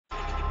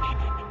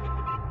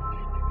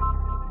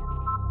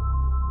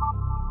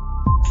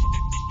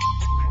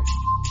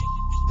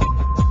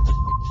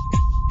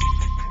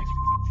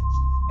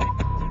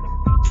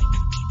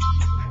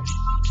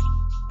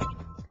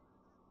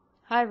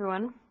Hi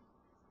everyone.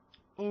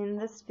 In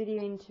this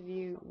video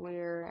interview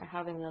we're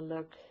having a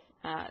look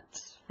at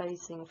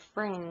facing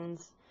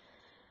friends,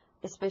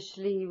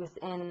 especially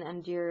within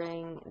and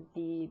during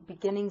the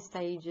beginning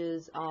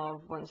stages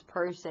of one's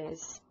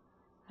process,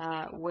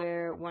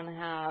 where one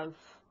have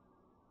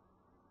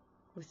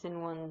within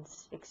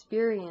one's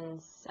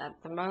experience at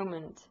the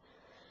moment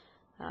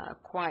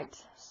quite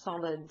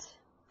solid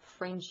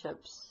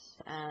friendships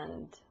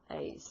and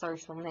a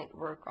social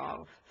network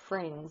of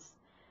friends.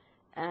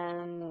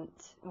 And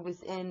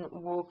within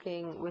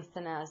walking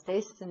within as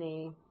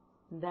destiny,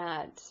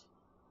 that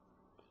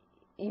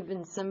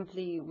even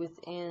simply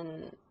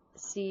within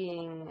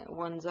seeing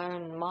one's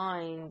own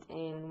mind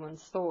in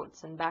one's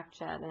thoughts and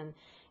backchat and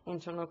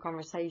internal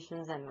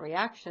conversations and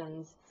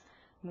reactions,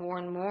 more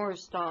and more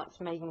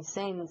starts making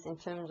sense in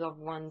terms of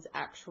one's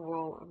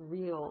actual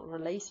real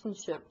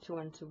relationship to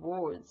and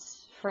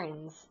towards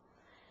friends.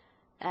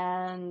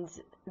 And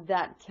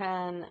that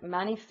can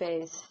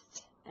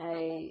manifest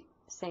a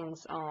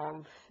sense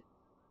of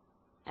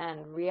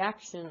and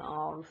reaction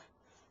of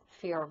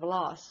fear of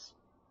loss,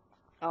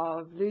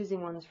 of losing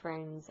one's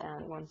friends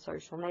and one's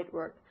social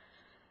network.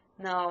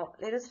 Now,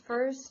 let us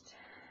first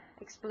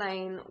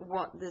explain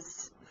what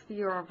this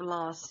fear of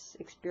loss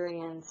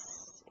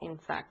experience in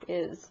fact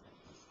is.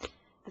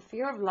 The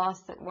fear of loss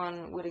that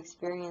one would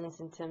experience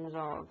in terms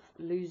of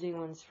losing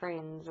one's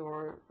friends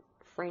or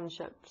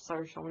friendship,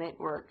 social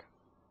network,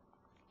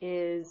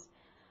 is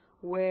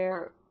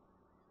where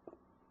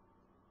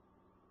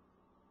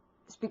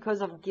it's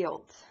because of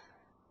guilt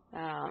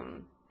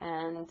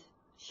and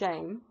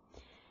shame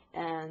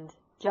and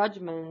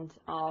judgment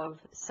of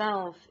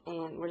self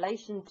in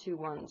relation to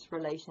one's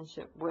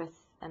relationship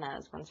with and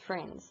as one's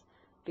friends.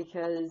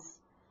 Because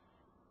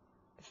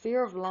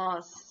fear of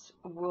loss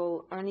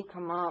will only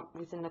come up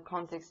within the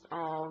context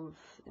of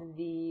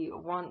the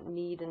want,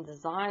 need, and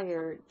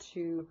desire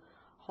to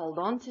hold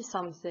on to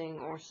something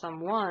or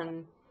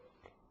someone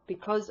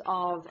because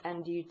of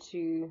and due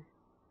to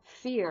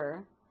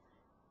fear.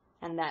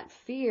 And that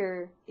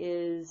fear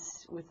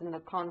is within the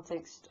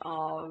context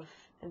of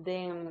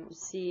them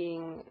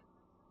seeing,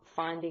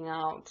 finding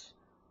out,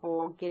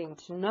 or getting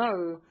to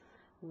know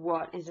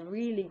what is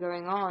really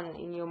going on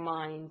in your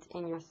mind,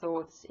 in your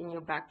thoughts, in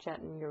your backchat,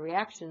 and your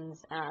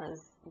reactions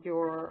as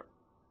your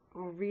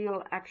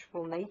real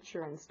actual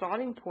nature and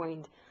starting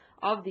point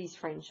of these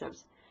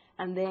friendships.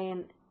 And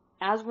then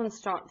as one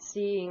starts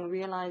seeing,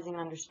 realizing,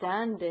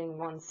 understanding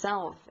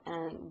oneself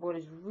and what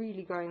is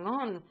really going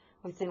on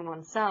within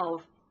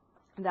oneself,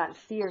 that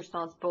fear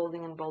starts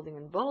building and building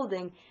and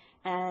building,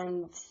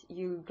 and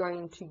you're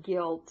going to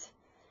guilt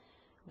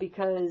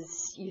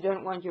because you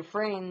don't want your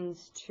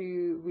friends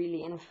to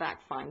really in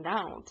fact find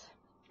out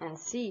and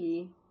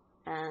see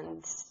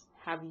and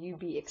have you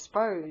be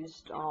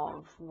exposed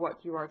of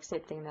what you are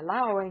accepting and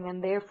allowing,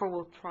 and therefore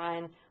will try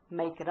and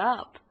make it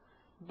up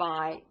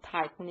by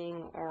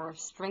tightening or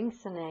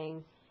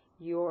strengthening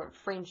your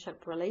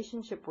friendship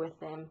relationship with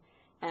them.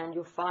 And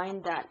you'll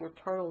find that your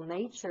total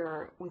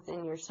nature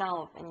within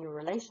yourself and your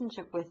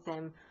relationship with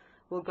them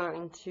will go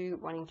into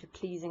wanting to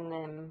pleasing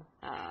them,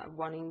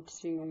 wanting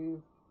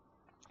to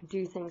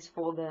do things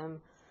for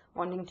them,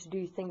 wanting to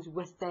do things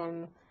with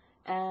them.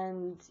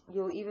 And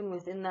you'll even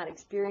within that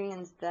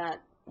experience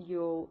that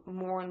you'll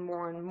more and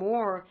more and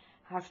more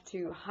have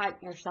to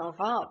hype yourself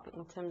up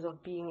in terms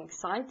of being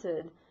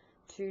excited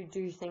to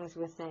do things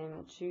with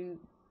them, to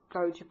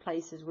go to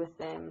places with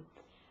them,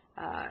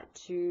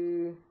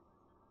 to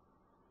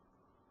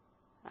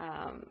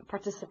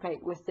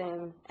participate with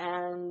them.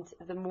 And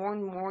the more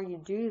and more you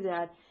do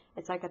that,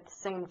 it's like at the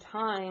same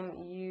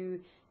time you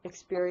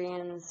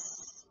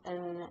experience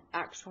an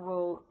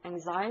actual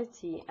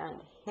anxiety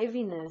and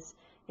heaviness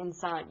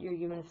inside your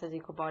human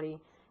physical body,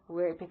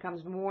 where it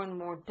becomes more and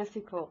more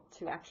difficult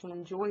to actually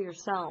enjoy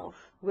yourself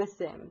with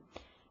them.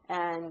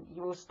 And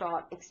you will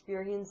start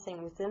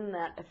experiencing within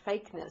that a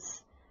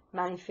fakeness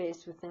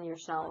manifest within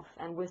yourself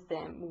and with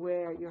them,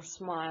 where your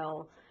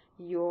smile,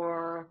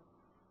 your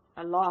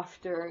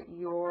laughter,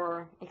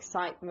 your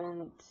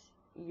excitement,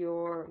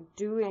 your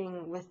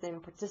doing with them,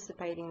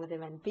 participating with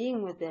them, and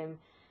being with them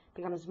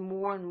becomes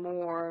more and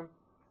more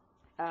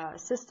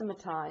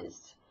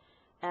systematized.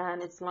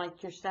 And it's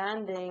like you're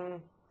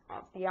standing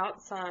at the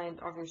outside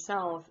of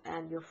yourself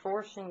and you're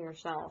forcing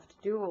yourself to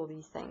do all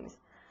these things.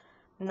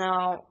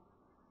 Now,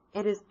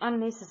 it is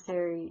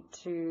unnecessary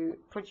to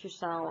put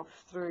yourself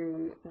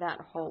through that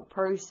whole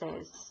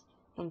process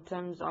in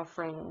terms of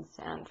friends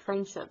and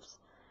friendships.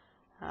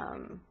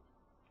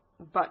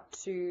 But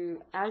to,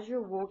 as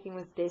you're walking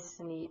with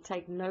destiny,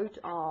 take note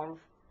of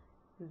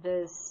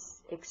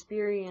this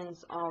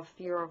experience of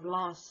fear of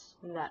loss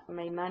that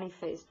may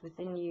manifest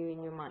within you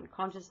in your mind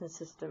consciousness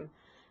system,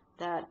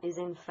 that is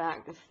in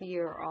fact a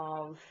fear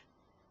of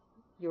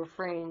your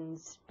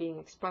friends being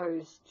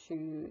exposed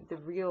to the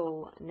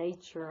real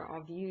nature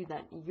of you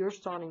that you're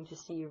starting to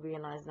see,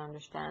 realize, and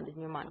understand in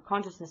your mind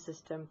consciousness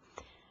system,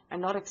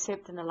 and not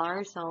accept and allow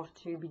yourself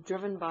to be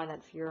driven by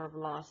that fear of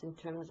loss in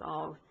terms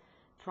of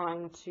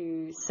trying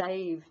to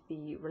save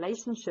the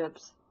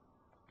relationships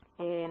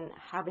in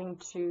having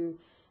to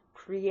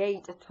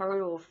create a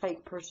total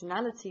fake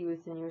personality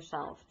within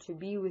yourself to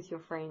be with your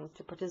friends,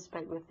 to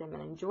participate with them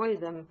and enjoy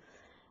them.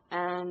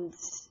 And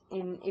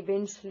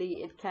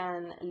eventually it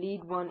can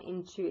lead one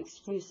into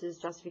excuses,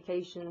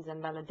 justifications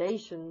and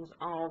validations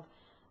of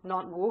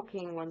not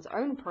walking one's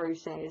own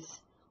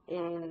process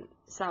in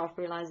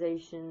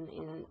self-realization,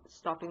 in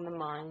stopping the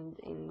mind,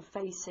 in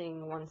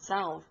facing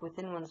oneself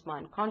within one's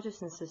mind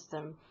consciousness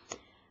system,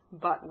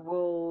 but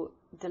will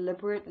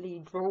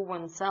deliberately draw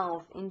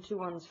oneself into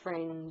one's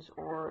friends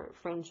or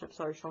friendship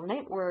social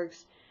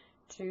networks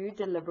to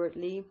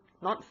deliberately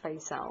not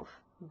face self,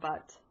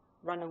 but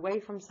run away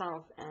from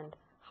self and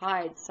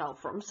hide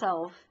self from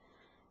self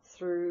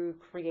through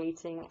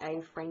creating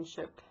a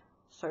friendship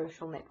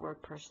social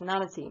network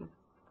personality.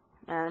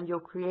 And you'll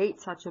create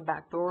such a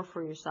backdoor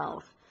for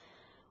yourself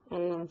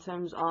in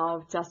terms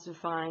of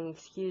justifying,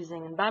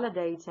 excusing and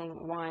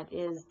validating why it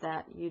is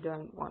that you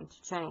don't want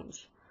to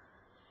change,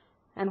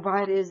 and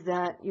why it is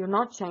that you're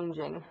not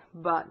changing,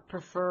 but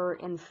prefer,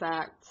 in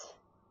fact,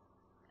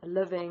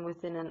 living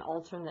within an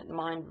alternate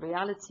mind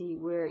reality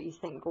where you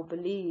think or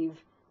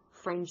believe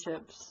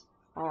friendships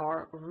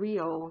are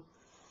real,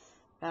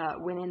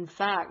 when in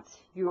fact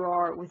you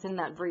are within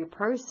that very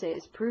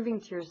process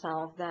proving to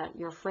yourself that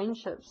your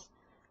friendships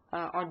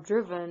are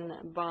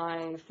driven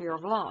by fear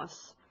of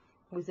loss,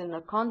 within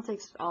the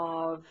context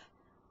of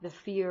the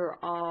fear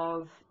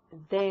of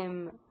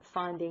them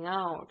finding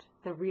out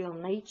the real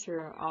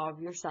nature of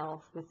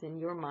yourself within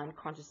your mind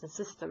consciousness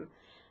system.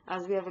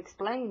 As we have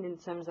explained in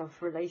terms of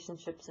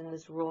relationships in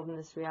this world, in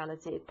this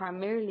reality, it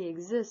primarily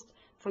exists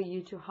for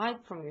you to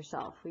hide from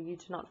yourself, for you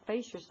to not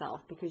face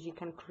yourself, because you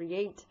can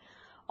create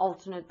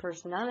alternate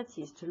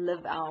personalities to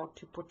live out,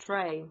 to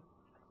portray,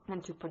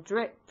 and to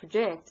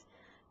project,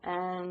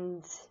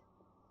 and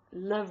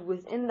live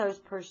within those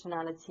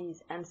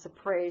personalities and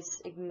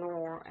suppress,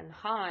 ignore, and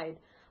hide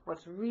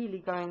what's really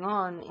going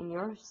on in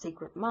your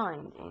secret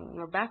mind, in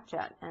your back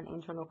chat and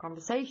internal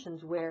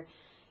conversations, where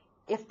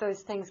if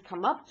those things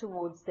come up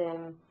towards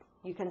them,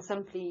 you can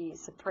simply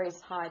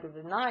suppress, hide, or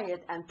deny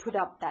it and put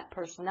up that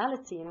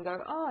personality and go,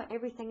 oh,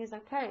 everything is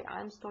okay,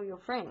 I'm still your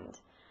friend.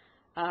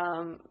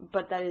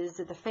 But that is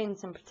a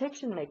defense and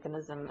protection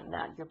mechanism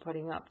that you're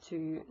putting up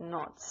to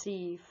not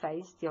see,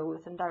 face, deal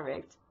with, and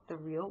direct the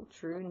real,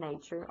 true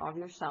nature of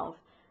yourself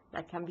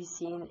that can be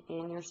seen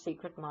in your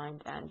secret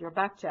mind and your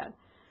back chat.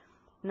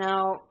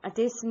 Now, at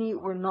Destiny,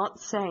 we're not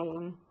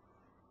saying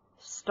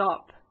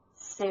stop,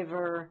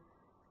 sever,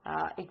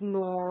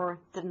 ignore,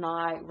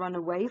 deny, run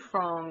away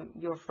from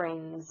your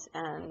friends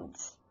and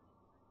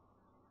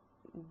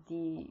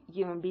the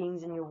human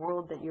beings in your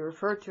world that you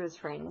refer to as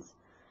friends.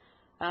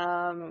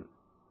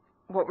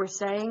 What we're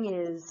saying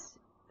is,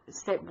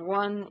 step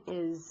one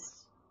is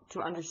to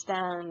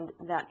understand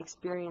that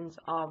experience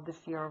of the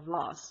fear of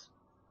loss.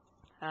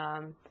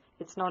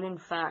 It's not in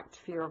fact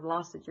fear of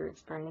loss that you're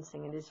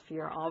experiencing, it is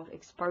fear of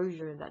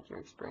exposure that you're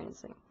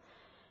experiencing.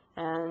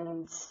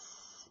 And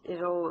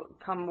it'll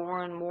come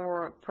more and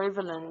more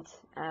prevalent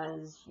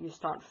as you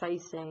start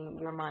facing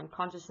your mind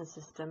consciousness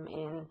system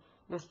in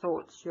your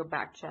thoughts, your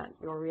back chat,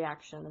 your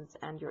reactions,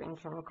 and your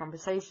internal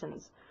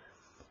conversations.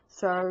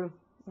 So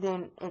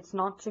then it's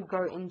not to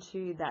go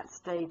into that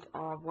state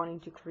of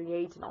wanting to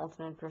create an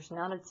alternate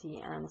personality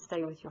and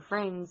stay with your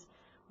friends,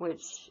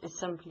 which is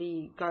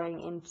simply going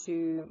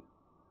into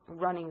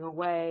running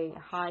away,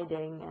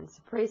 hiding, and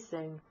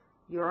suppressing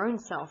your own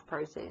self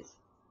process.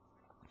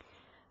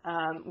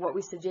 What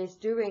we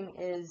suggest doing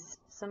is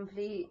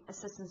simply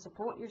assist and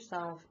support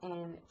yourself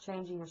in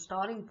changing your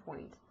starting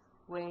point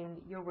when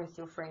you're with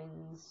your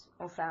friends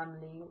or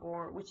family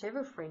or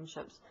whichever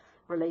friendships,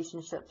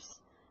 relationships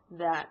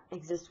that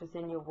exist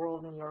within your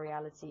world and your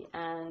reality,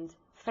 and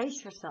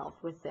face yourself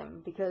with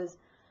them. Because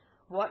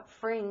what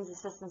friends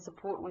assist and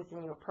support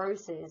within your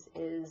process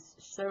is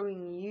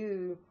showing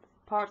you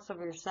parts of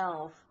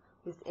yourself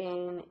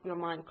within your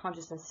mind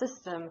consciousness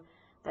system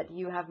that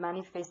you have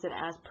manifested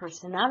as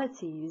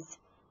personalities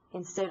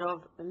instead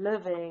of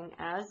living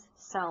as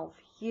self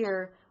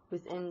here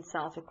within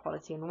self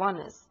equality and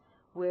oneness,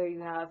 where you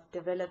have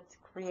developed,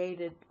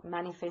 created,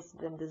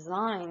 manifested, and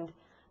designed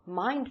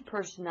mind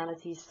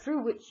personalities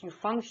through which you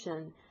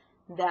function,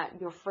 that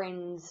your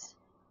friends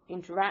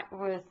interact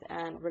with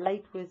and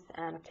relate with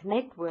and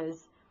connect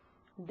with,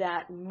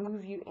 that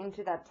move you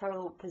into that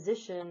total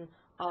position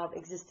of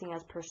existing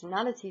as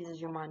personalities as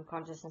your mind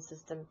consciousness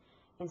system,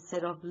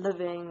 instead of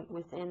living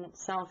within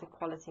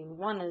self-equality and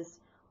oneness,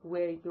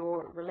 where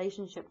your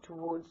relationship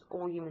towards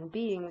all human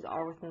beings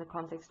are within the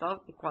context of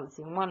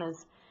equality and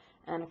oneness,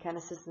 and can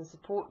assist and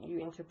support you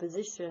into a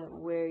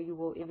position where you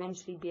will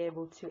eventually be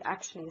able to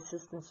actually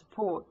assist and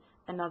support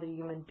another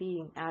human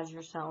being as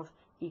yourself,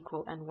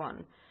 equal and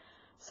one.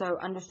 So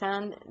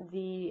understand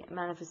the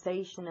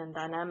manifestation and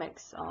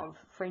dynamics of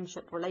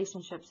friendship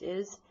relationships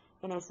is,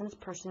 in essence,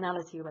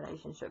 personality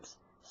relationships.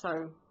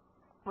 So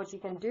what you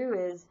can do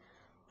is,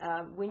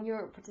 when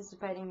you're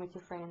participating with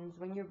your friends,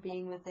 when you're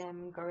being with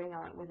them, going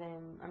out with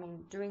them,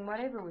 doing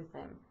whatever with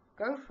them,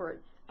 go for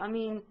it.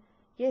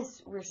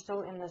 yes, we're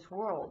still in this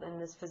world, in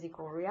this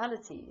physical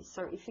reality.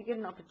 So if you get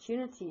an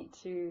opportunity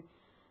to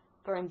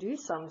go and do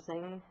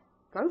something,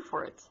 go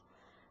for it.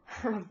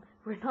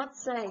 We're not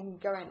saying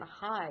go and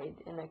hide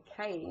in a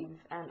cave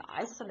and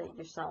isolate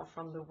yourself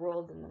from the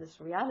world and this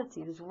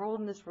reality. This world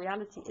and this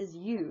reality is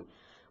you.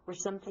 We're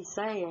simply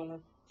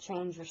saying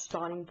change your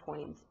starting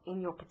point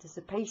in your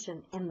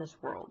participation in this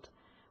world,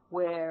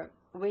 where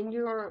when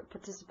you're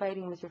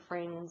participating with your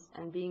friends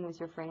and being with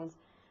your friends,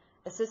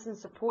 assist and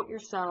support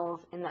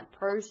yourself in that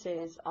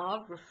process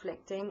of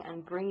reflecting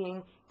and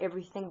bringing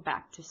everything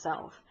back to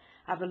self.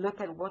 Have a look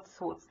at what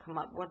thoughts come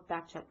up, what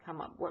backchat come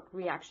up, what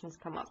reactions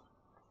come up.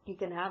 You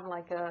can have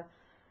like a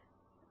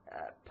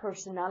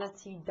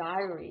personality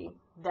diary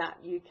that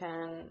you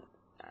can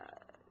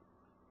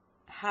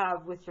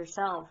have with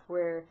yourself,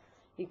 where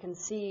you can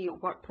see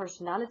what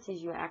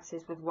personalities you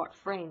access with what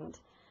friend,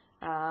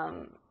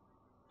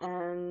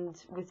 and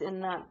within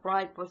that,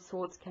 write what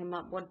thoughts came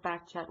up, what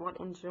backchat, what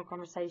internal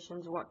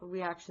conversations, what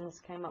reactions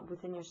came up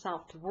within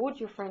yourself towards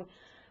your friend,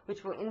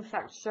 which will in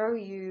fact show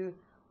you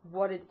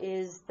what it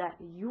is that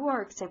you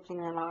are accepting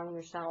and allowing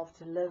yourself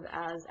to live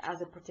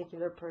as a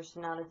particular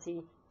personality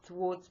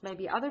towards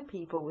maybe other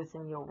people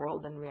within your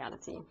world and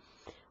reality.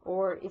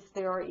 Or if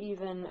there are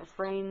even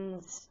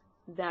friends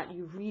that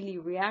you really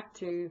react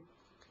to,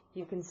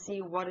 you can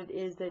see what it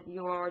is that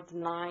you are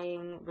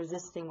denying,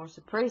 resisting, or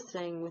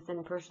suppressing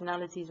within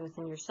personalities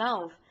within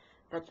yourself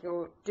that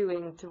you're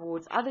doing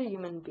towards other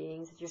human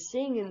beings that you're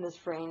seeing in this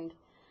friend,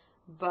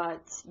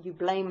 but you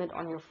blame it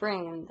on your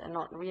friend and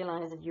not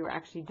realize that you're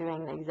actually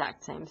doing the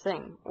exact same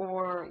thing.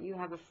 Or you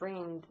have a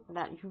friend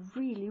that you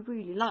really,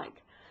 really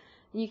like.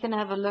 You can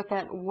have a look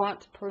at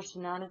what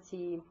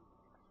personality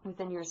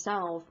within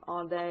yourself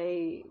are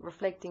they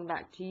reflecting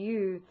back to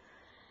you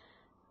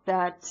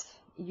that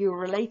you're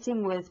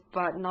relating with,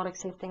 but not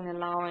accepting and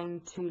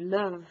allowing to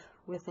live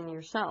within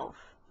yourself.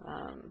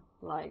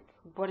 Like,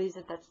 what is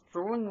it that's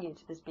drawing you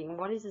to this being?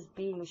 What is this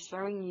being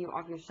showing you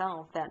of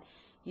yourself that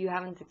you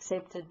haven't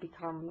accepted,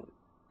 become,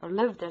 or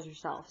lived as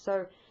yourself?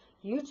 So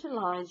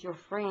utilize your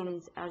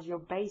friends as your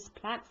base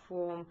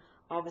platform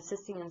of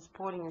assisting and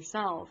supporting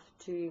yourself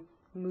to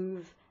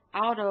move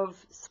out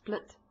of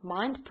split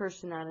mind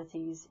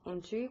personalities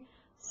into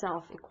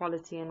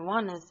self-equality and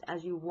oneness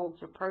as you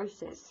walk your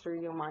process through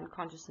your mind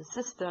consciousness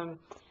system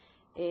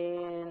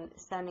in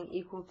standing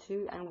equal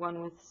to and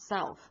one with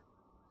self.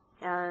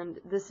 And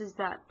this is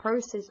that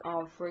process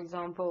of, for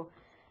example,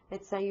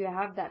 let's say you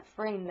have that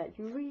friend that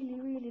you really,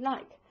 really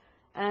like,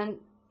 and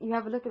you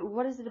have a look at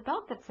what is it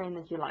about that friend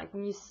that you like,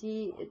 and you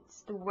see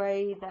it's the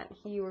way that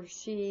he or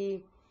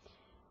she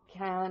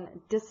can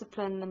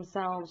discipline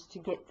themselves to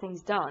get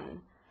things done.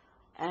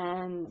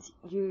 And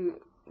you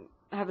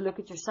have a look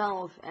at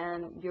yourself,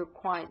 and you're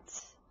quite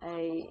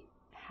a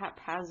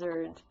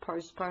haphazard,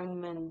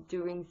 postponement,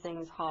 doing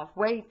things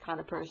halfway kind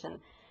of person.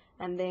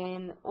 And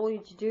then all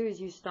you do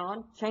is you start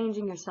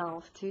changing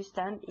yourself to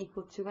stand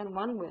equal to and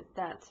one with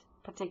that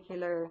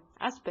particular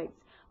aspect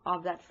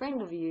of that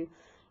friend of you,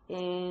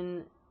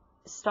 in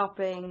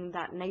stopping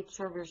that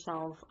nature of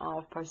yourself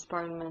of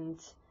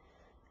postponement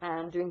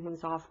and doing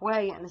things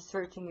halfway, and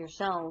asserting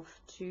yourself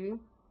to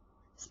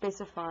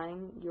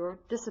specifying your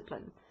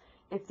discipline.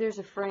 If there's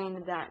a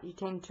friend that you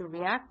tend to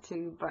react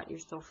to, but you're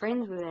still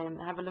friends with them,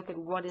 have a look at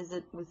what is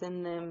it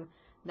within them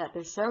that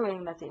they're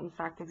showing that's in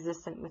fact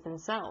existent within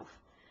self,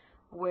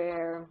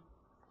 where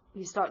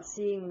you start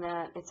seeing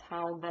that it's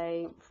how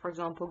they, for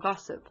example,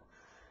 gossip,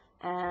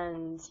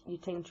 and you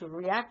tend to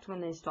react when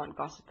they start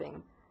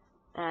gossiping,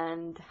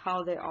 and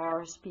how they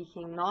are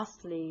speaking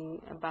nastily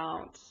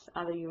about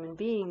other human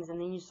beings, and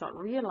then you start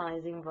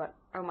realizing, but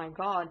oh my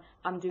God,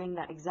 I'm doing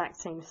that exact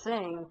same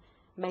thing,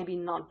 maybe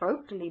not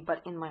vocally,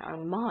 but in my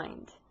own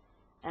mind.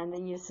 And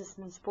then you assist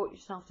and support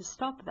yourself to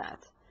stop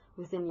that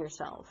within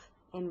yourself,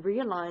 in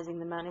realizing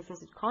the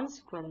manifested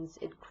consequence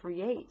it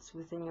creates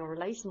within your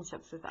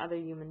relationships with other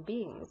human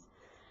beings.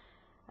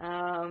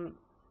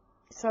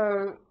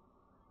 So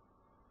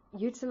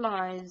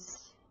utilize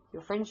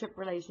your friendship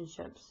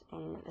relationships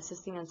in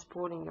assisting and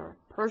supporting your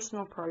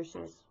personal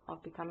process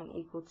of becoming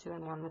equal to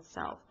and one with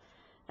self.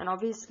 And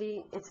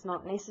obviously it's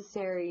not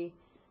necessary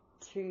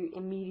to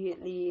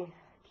immediately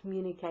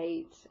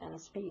communicate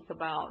and speak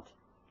about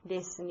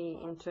destiny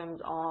in terms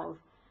of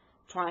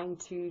trying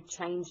to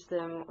change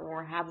them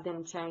or have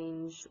them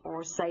change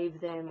or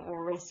save them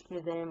or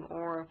rescue them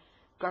or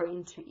go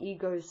into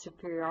ego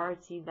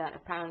superiority that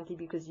apparently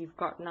because you've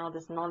got now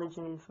this knowledge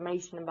and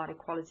information about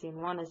equality and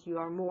oneness, you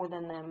are more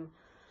than them.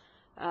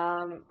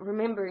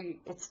 Remember,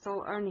 it's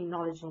still only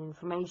knowledge and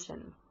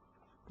information.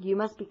 You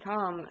must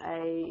become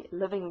a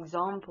living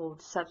example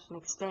to such an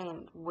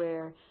extent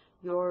where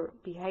your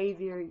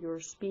behavior,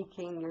 your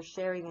speaking, your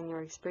sharing, and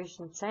your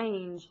expression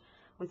change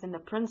within the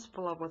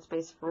principle of what's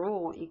best for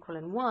all, equal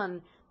and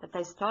one, that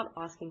they start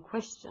asking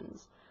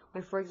questions.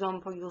 Where, for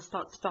example, you'll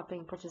start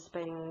stopping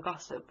participating in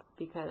gossip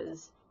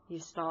because you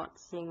start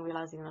seeing,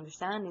 realizing, and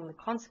understanding the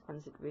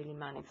consequence it really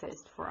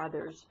manifests for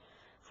others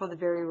for the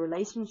very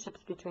relationships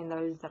between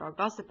those that are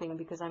gossiping,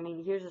 because I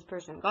mean, here's this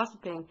person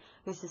gossiping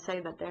who's to say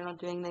that they're not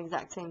doing the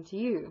exact same to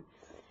you.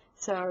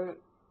 So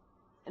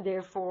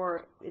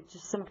therefore it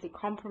just simply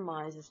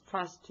compromises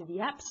trust to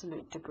the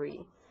absolute degree.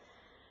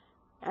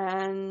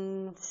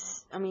 And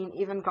I mean,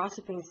 even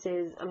gossiping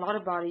says a lot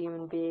about a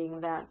human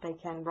being, that they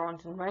can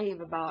rant and rave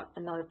about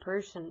another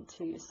person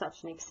to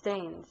such an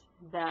extent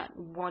that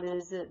what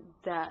is it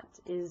that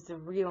is the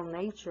real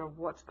nature of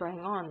what's going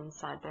on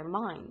inside their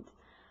mind.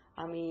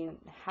 I mean,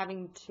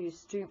 having to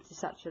stoop to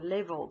such a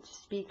level to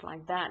speak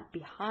like that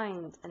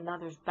behind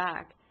another's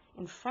back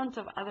in front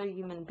of other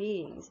human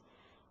beings,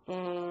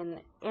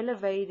 and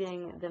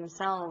elevating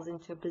themselves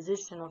into a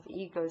position of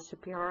ego,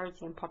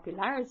 superiority and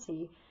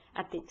popularity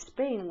at the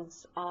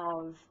expense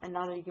of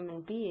another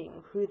human being,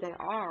 who they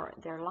are,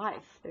 their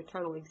life, their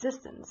total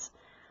existence.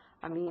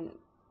 I mean,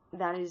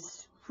 that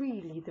is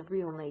really the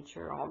real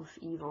nature of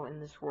evil in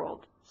this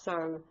world.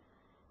 So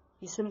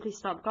you simply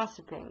stop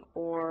gossiping,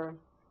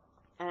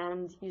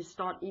 and you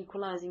start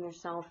equalizing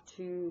yourself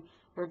to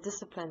your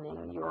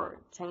disciplining, your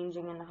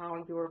changing in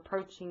how you're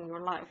approaching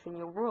your life and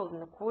your world,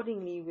 and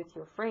accordingly with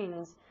your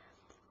friends,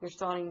 you're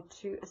starting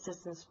to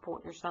assist and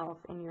support yourself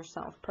in your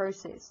self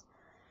process.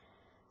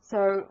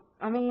 So,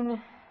 I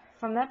mean,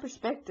 from that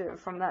perspective,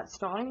 from that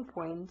starting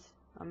point,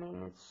 I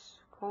mean, it's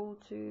cool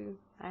to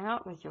hang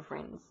out with your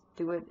friends.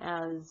 Do it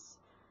as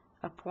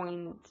a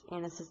point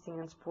in assisting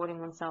and supporting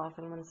oneself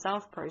and one's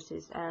self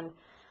process, and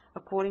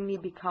accordingly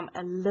become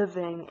a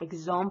living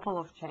example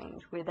of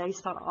change, where they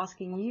start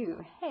asking you,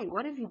 hey,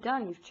 what have you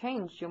done? You've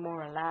changed. You're more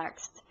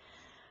relaxed.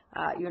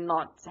 You're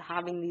not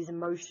having these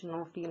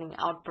emotional feeling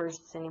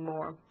outbursts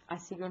anymore. I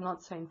see you're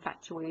not so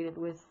infatuated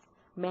with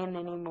men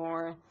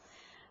anymore.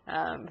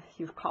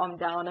 You've calmed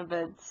down a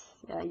bit.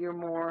 You're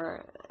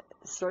more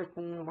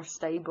certain, more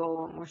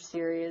stable, more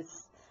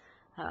serious.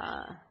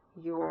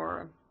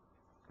 Your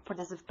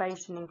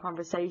participation in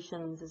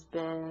conversations has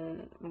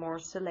been more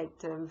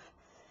selective.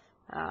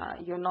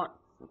 You're not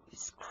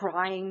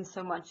crying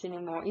so much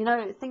anymore. You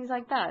know, things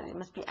like that. It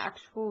must be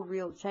actual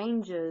real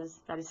changes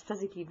that is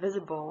physically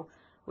visible,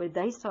 where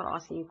they start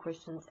asking you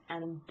questions,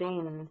 and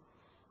then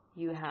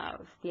you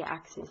have the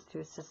access to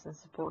assist and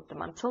support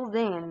them. Until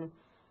then,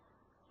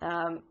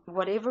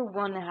 whatever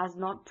one has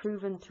not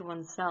proven to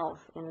oneself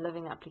in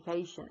living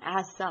application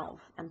as self,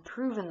 and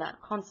proven that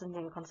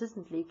constantly and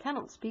consistently,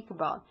 cannot speak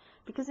about,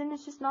 because then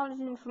it's just knowledge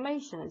and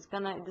information. It's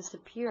going to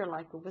disappear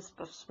like a wisp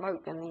of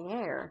smoke in the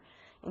air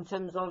in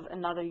terms of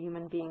another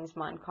human being's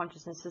mind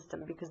consciousness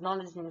system, because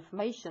knowledge and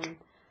information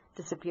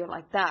disappear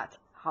like that.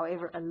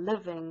 However, a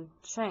living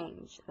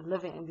change, a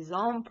living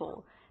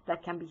example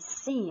that can be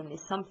seen,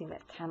 is something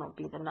that cannot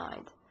be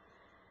denied.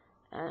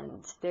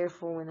 And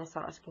therefore, when they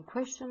start asking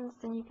questions,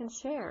 then you can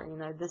share, you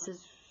know, this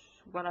is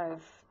what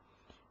I've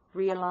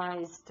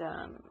realized,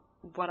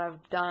 what I've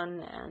done,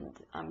 and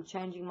I'm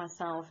changing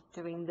myself,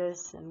 doing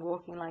this and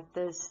walking like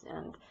this,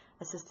 and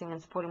assisting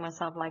and supporting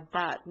myself like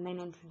that. And then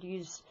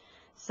introduce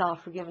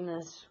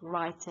self-forgiveness,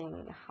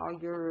 writing how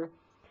you're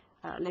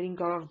letting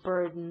go of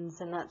burdens,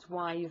 and that's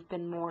why you've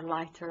been more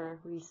lighter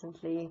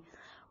recently,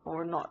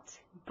 or not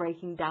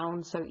breaking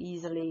down so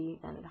easily,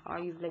 and how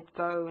you've let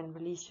go and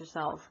release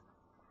yourself,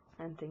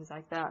 and things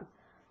like that.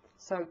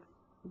 So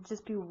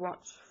just be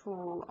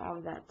watchful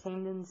of that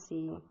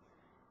tendency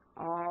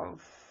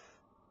of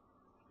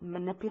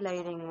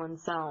manipulating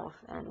oneself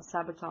and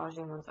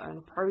sabotaging one's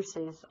own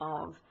process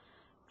of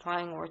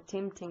trying or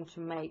attempting to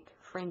make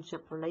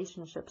friendship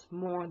relationships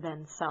more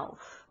than self,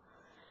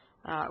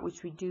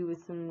 which we do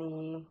within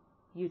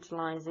the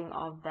utilizing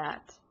of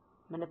that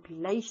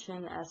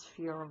manipulation as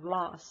fear of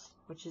loss,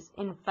 which is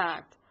in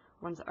fact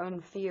one's own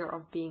fear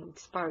of being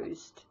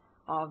exposed,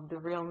 of the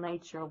real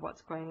nature of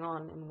what's going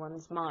on in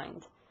one's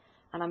mind.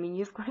 And I mean,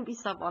 you've got to be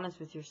self-honest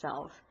with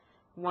yourself.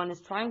 One is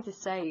trying to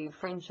save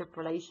friendship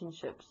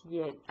relationships,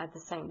 yet at the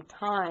same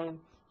time,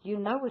 you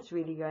know what's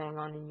really going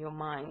on in your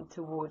mind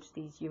towards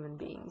these human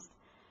beings.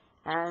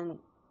 And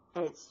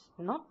it's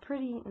not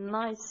pretty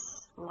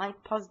nice,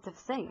 light, positive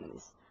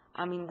things.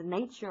 I mean, the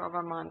nature of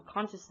our mind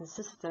consciousness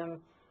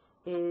system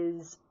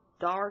is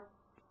dark,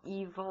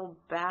 evil,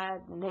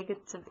 bad,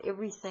 negative,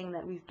 everything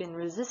that we've been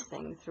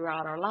resisting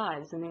throughout our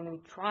lives. And then we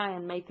try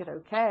and make it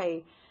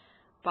okay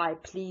by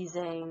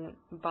pleasing,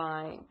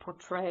 by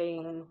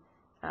portraying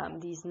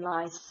these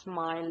nice,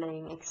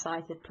 smiling,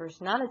 excited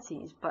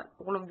personalities. But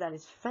all of that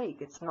is fake.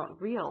 It's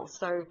not real.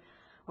 So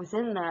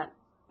within that,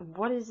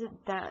 what is it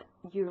that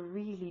you're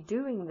really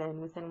doing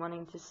then within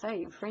wanting to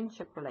save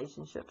friendship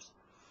relationships?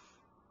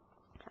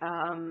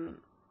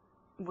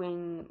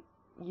 When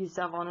you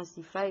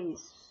self-honestly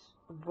face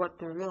what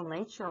the real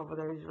nature of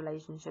those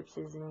relationships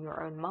is in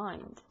your own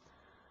mind.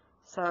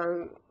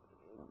 So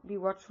be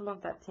watchful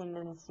of that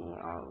tendency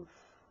of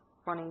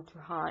wanting to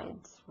hide,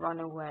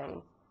 run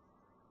away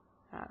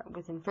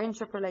within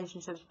friendship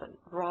relationships, but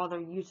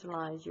rather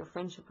utilize your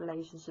friendship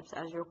relationships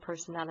as your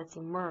personality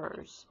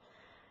mirrors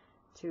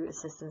to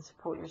assist and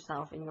support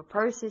yourself in your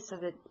process, so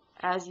that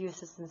as you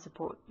assist and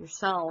support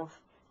yourself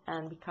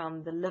and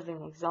become the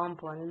living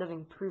example and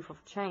living proof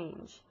of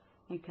change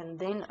you can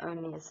then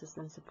only assist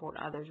and support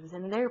others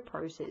within their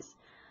process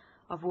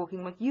of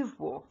walking what you've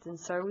walked. And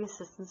so we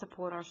assist and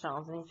support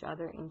ourselves and each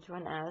other into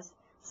an as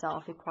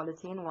self,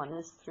 equality, and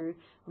oneness through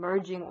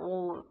merging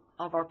all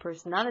of our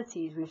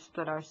personalities we've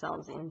split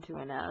ourselves into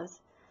an as,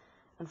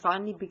 and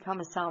finally become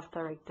a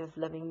self-directive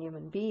living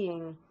human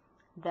being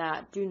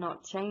that do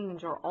not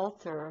change or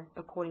alter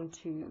according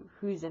to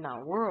who's in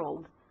our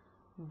world,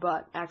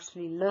 but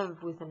actually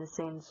live within a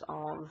sense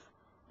of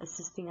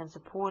assisting and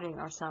supporting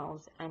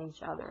ourselves and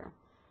each other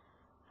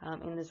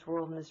in this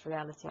world, in this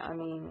reality. I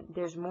mean,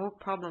 there's more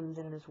problems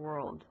in this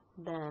world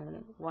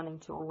than wanting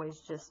to always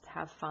just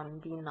have fun,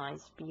 be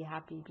nice, be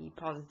happy, be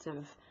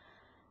positive,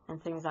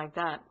 and things like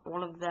that.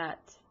 All of that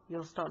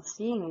you'll start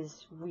seeing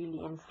is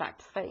really, in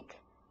fact, fake.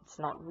 It's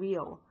not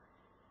real.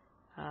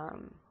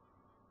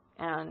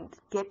 And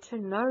get to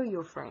know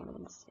your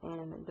friends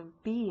and the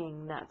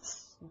being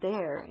that's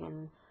there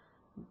and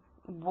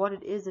what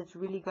it is that's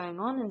really going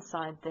on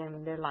inside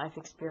them, their life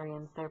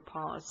experience, their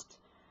past.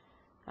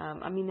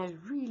 I mean, there's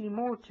really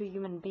more to a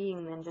human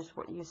being than just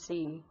what you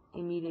see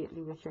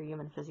immediately with your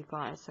human physical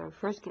eyes. So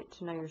first get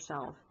to know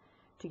yourself,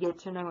 to get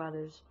to know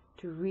others,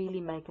 to really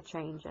make a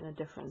change and a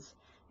difference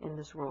in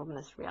this world and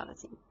this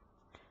reality.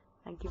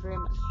 Thank you very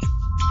much.